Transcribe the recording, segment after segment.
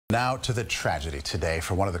Now to the tragedy today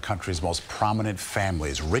for one of the country's most prominent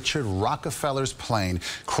families. Richard Rockefeller's plane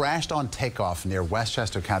crashed on takeoff near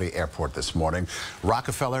Westchester County Airport this morning.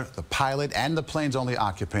 Rockefeller, the pilot and the plane's only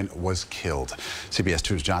occupant, was killed. CBS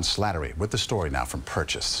 2's John Slattery with the story now from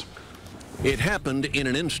Purchase. It happened in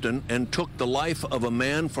an instant and took the life of a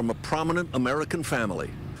man from a prominent American family.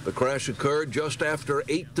 The crash occurred just after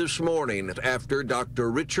 8 this morning after Dr.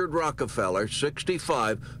 Richard Rockefeller,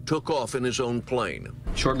 65, took off in his own plane.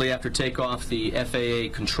 Shortly after takeoff, the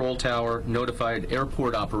FAA control tower notified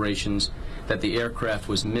airport operations that the aircraft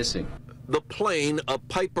was missing. The plane, a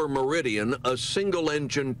Piper Meridian, a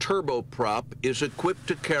single-engine turboprop, is equipped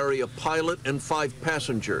to carry a pilot and 5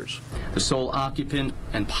 passengers. The sole occupant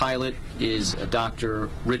and pilot is Dr.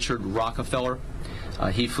 Richard Rockefeller.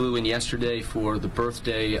 He flew in yesterday for the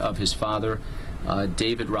birthday of his father,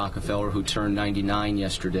 David Rockefeller, who turned 99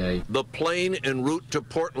 yesterday. The plane en route to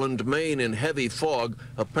Portland, Maine in heavy fog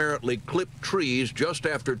apparently clipped trees just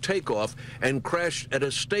after takeoff and crashed at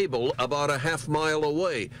a stable about a half-mile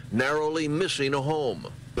away, narrowly missing a home.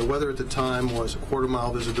 The weather at the time was a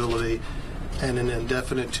quarter-mile visibility and an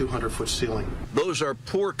indefinite 200-foot ceiling. Those are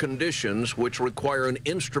poor conditions which require an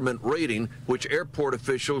instrument rating, which airport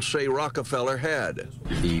officials say Rockefeller had.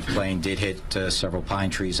 The plane did hit several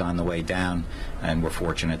pine trees on the way down, and we're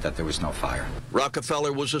fortunate that there was no fire.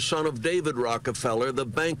 Rockefeller was a son of David Rockefeller, the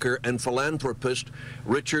banker and philanthropist.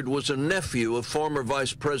 Richard was a nephew of former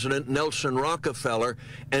Vice President Nelson Rockefeller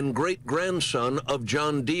and great-grandson of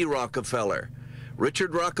John D. Rockefeller.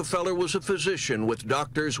 Richard Rockefeller was a physician with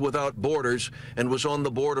Doctors Without Borders and was on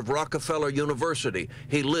the board of Rockefeller University.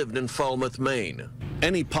 He lived in Falmouth, Maine.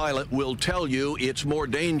 Any pilot will tell you it's more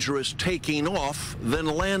dangerous taking off than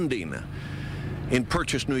landing. In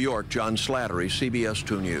Purchase, New York, John Slattery, CBS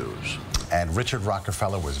 2 News. And Richard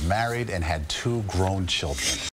Rockefeller was married and had 2 grown children.